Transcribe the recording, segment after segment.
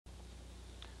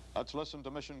Let's listen to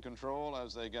mission control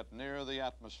as they get near the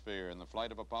atmosphere in the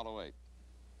flight of Apollo 8.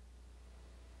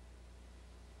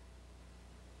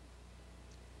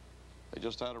 They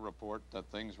just had a report that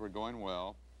things were going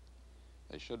well.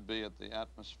 They should be at the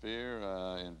atmosphere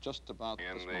in just about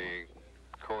this moment. In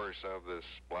the course of this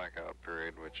blackout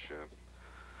period, which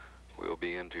we'll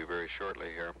be into very shortly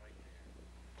here,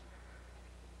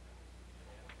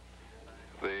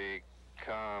 the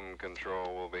comm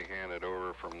control will be handed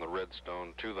over from the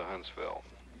Redstone to the Huntsville.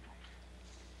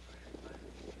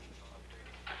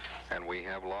 And we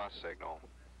have lost signal.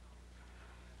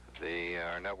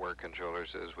 Our network controller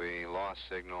says we lost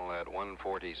signal at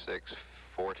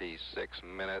 1:46:46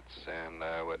 minutes and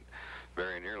would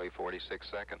very nearly 46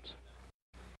 seconds.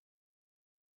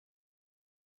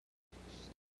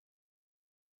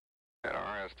 And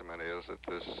our estimate is that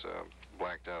this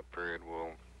blacked out period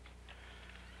will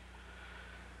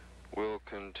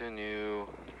continue,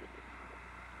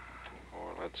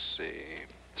 or let's see,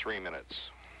 3 minutes.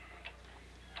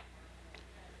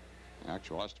 The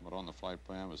actual estimate on the flight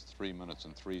plan was 3 minutes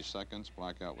and 3 seconds.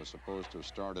 Blackout was supposed to have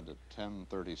started at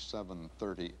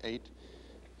 10:37:38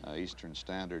 Eastern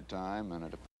Standard Time, and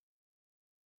at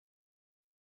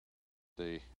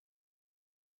the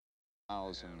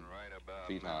 1,000 right about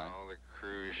feet now, high. the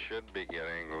crew should be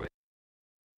getting,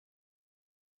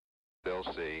 they'll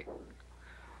see,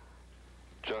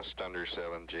 just under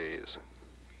 7 Gs.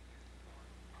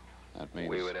 That means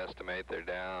we would estimate they're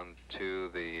down to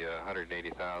the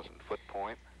 180,000 foot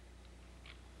point,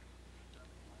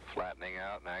 flattening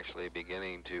out and actually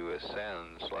beginning to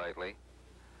ascend slightly.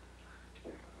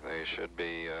 They should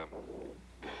be,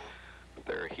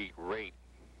 their heat rate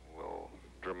will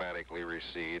dramatically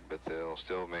recede, but they'll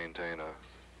still maintain a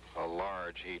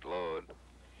large heat load,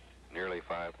 nearly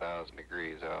 5,000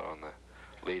 degrees out on the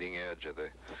leading edge of the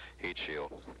heat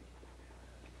shield.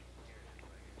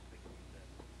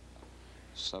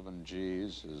 7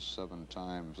 Gs is 7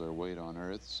 times their weight on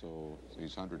Earth, so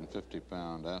these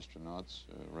 150-pound astronauts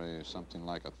weigh something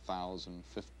like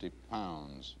 1,050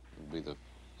 pounds would be the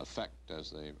effect as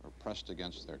they are pressed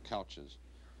against their couches.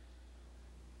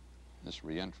 This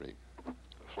re-entry. The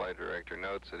flight director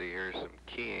notes that he hears some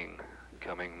keying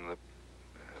coming,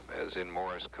 as in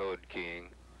Morse code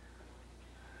keying,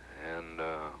 and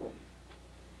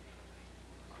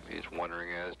he's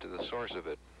wondering as to the source of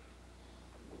it.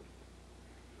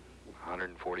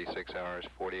 146 hours,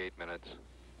 48 minutes.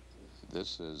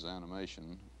 This is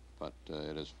animation, but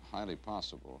it is highly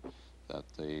possible that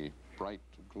the bright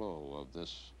glow of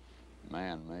this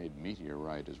man-made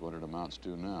meteorite is what it amounts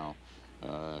to now,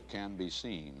 can be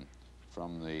seen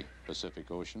from the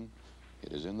Pacific Ocean.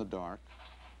 It is in the dark,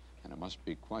 and it must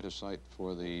be quite a sight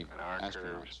for the and our astronauts.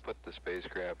 curves put the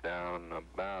spacecraft down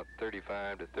about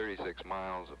 35 to 36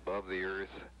 miles above the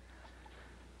Earth,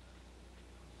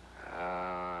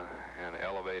 and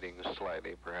elevating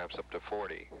slightly, perhaps up to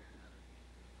 40.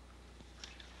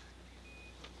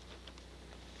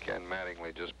 Ken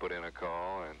Mattingly just put in a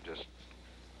call and just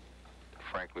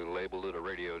frankly labeled it a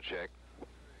radio check.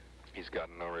 He's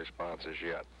gotten no responses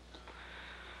yet.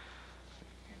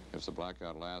 If the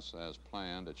blackout lasts as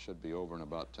planned, it should be over in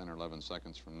about 10 or 11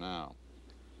 seconds from now.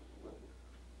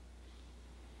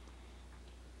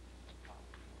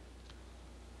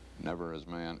 Never has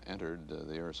man entered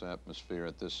the Earth's atmosphere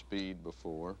at this speed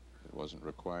before. It wasn't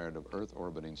required of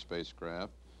Earth-orbiting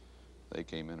spacecraft. They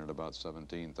came in at about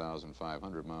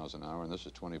 17,500 miles an hour, and this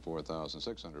is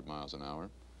 24,600 miles an hour.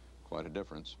 Quite a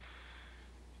difference.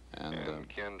 And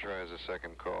Ken tries a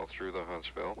second call through the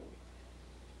Huntsville.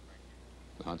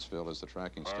 The Huntsville is the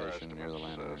tracking station near the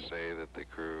landing. Our estimates say that the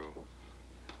crew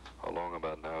along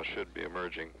about now should be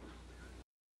emerging.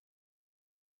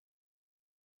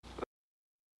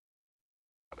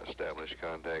 Establish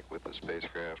contact with the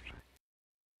spacecraft.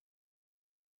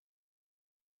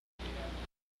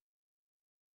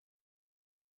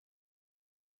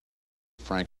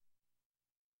 Frank,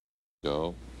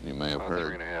 you may have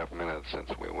heard. 3.5 minutes since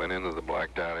we went into the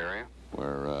blacked out area.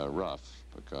 We're rough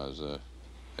because they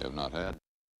have not had.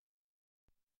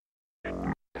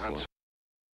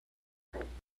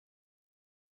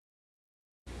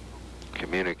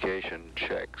 Communication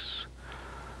checks.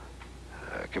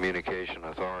 Communication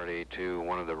authority to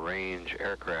one of the range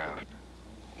aircraft.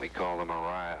 We call them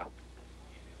Orion.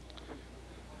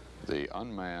 The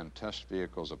unmanned test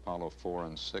vehicles Apollo 4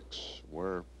 and 6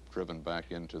 were driven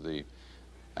back into the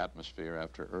atmosphere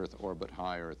after Earth orbit,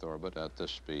 high Earth orbit at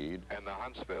this speed. And the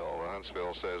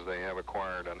Huntsville says they have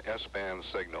acquired an S-band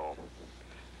signal.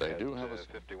 They do have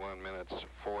 51 minutes,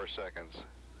 4 seconds.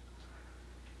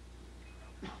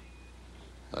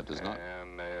 That does not.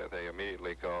 And they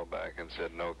immediately called back and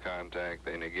said no contact.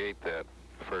 They negate that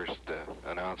first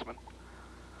announcement.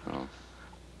 Oh.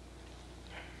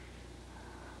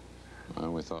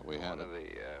 Well, we thought we had One it. of the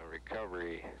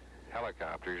recovery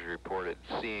helicopters reported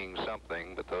seeing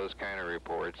something, but those kind of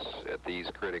reports at these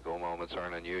critical moments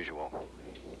aren't unusual.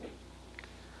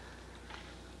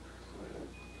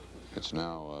 It's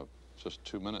now just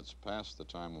 2 minutes past the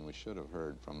time when we should have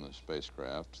heard from the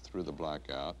spacecraft through the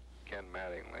blackout. Ken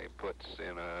Mattingly puts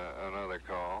in another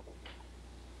call.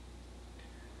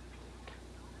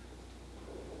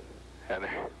 And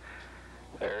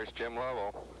there's Jim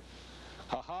Lovell.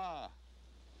 Ha-ha!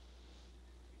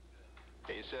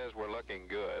 He says we're looking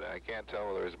good. I can't tell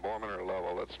whether it's Borman or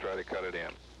Lovell. Let's try to cut it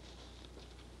in.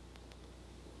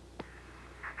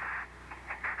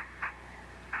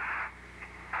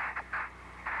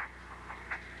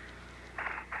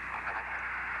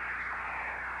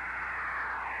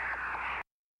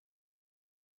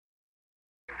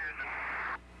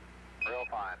 Real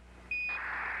fine.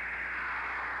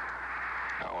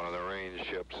 Now one of the range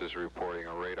ships is reporting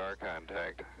a radar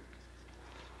contact.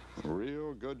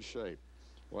 Real good shape.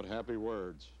 What happy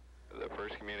words. The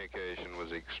first communication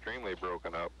was extremely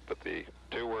broken up, but the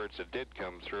two words that did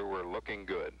come through were looking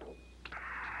good.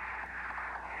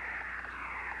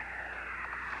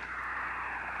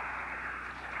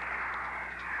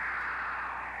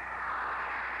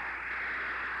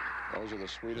 Those are the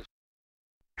sweetest.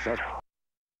 That's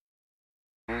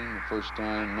the first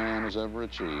time man has ever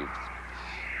achieved.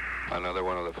 Another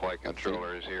one of the flight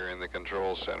controllers here in the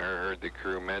control center heard the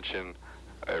crew mention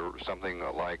something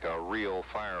like a real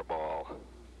fireball.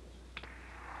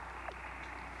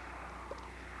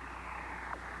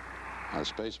 Now,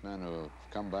 spacemen who have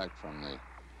come back from the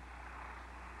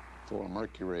 4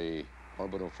 Mercury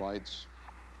orbital flights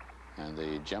and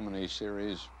the Gemini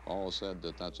series all said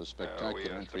that that's a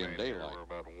spectacular entry in daylight. We're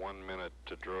about 1 minute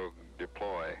to drogue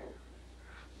deploy.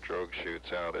 Drogue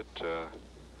shoots out at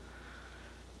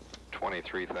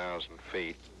 23,000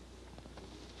 feet.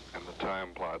 And the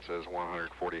time plot says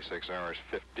 146 hours,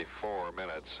 54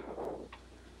 minutes.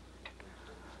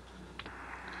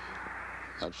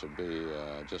 That should be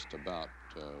just about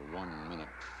 1 minute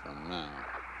from now.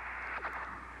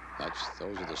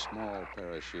 Those are the small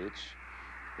parachutes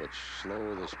which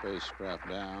slow the spacecraft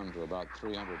down to about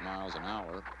 300 miles an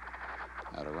hour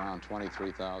at around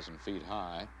 23,000 feet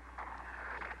high,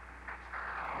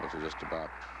 which is just about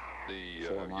The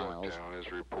 4 miles. Yorktown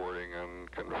is reporting and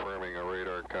confirming a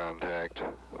radar contact.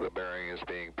 The bearing is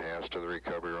being passed to the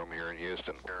recovery room here in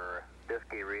Houston. Your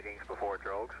Bisky readings before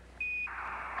drogues.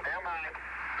 Stand by.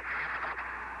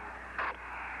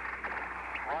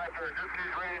 Right there,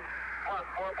 Bisky's reading plus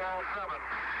 4 balls 7,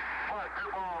 plus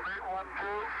 2 balls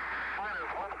 812, minus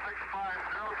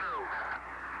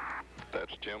 16502.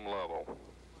 That's Jim Lovell.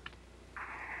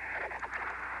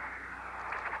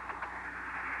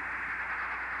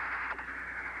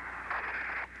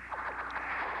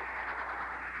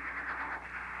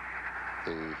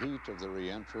 The heat of the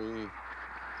re-entry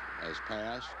has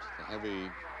passed. The heavy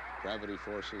gravity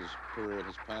forces period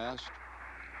has passed.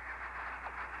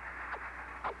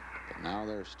 But now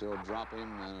they're still dropping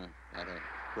at a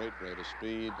great rate of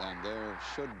speed, and there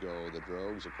should go the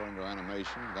drogues according to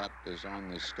animation. That is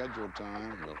on the scheduled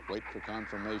time. We'll wait for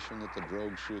confirmation that the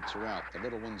drogue chutes are out. The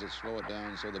little ones that slow it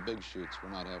down so the big chutes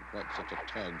will not have quite such a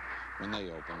tug when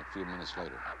they open a few minutes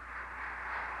later.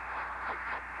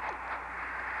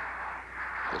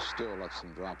 This still lets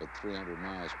them drop at 300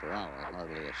 miles per hour,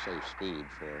 hardly a safe speed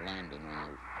for landing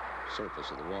on the surface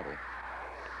of the water.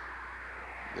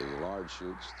 The large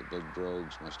chutes, the big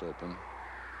drogues, must open.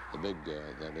 The big,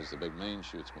 that is, the big main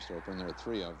chutes must open. There are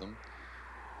 3 of them.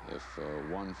 If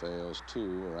one fails,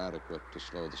 2 are adequate to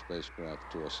slow the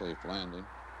spacecraft to a safe landing.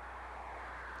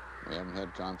 We haven't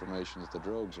had confirmation that the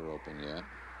drogues are open yet,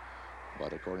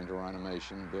 but according to our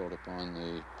animation, built upon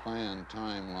the planned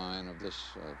timeline of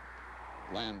this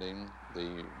landing,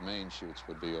 the main chutes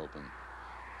would be open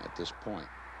at this point.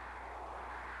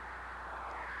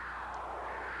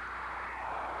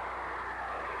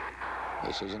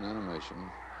 This is an animation,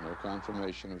 no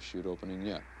confirmation of chute opening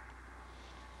yet.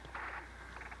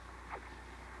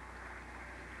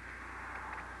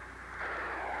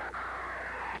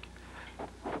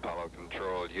 Apollo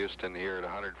Control at Houston here at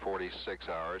 146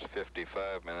 hours,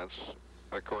 55 minutes.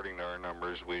 According to our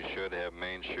numbers, we should have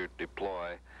main chute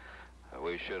deploy.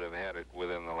 We should have had it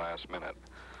within the last minute.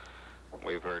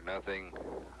 We've heard nothing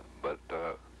but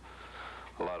a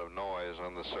lot of noise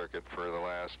on the circuit for the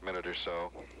last minute or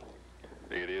so.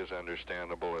 It is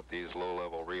understandable at these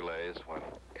low-level relays when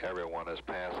everyone is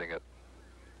passing at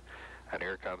And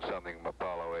here comes something from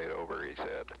Apollo 8 over, he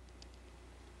said.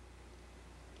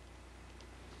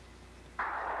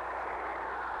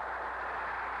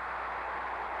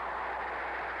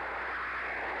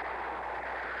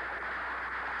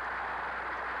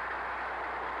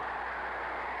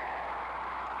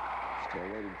 Still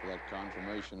waiting for that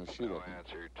confirmation of shoot No up.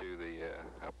 answer to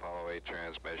the Apollo 8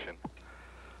 transmission.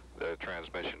 The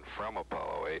transmission from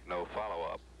Apollo 8, no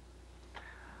follow-up.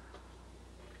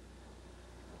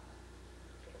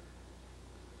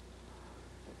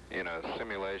 In a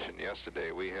simulation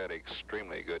yesterday, we had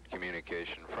extremely good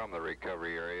communication from the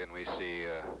recovery area, and we see,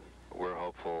 we're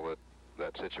hopeful that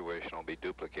that situation will be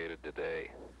duplicated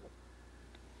today.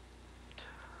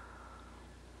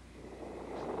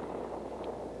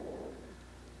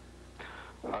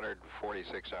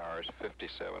 "146 hours,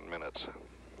 57 minutes.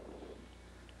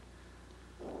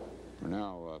 We're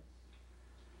now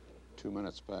 2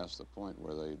 minutes past the point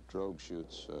where the drogue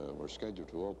chutes were scheduled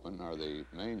to open, or the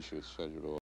main chutes scheduled to open.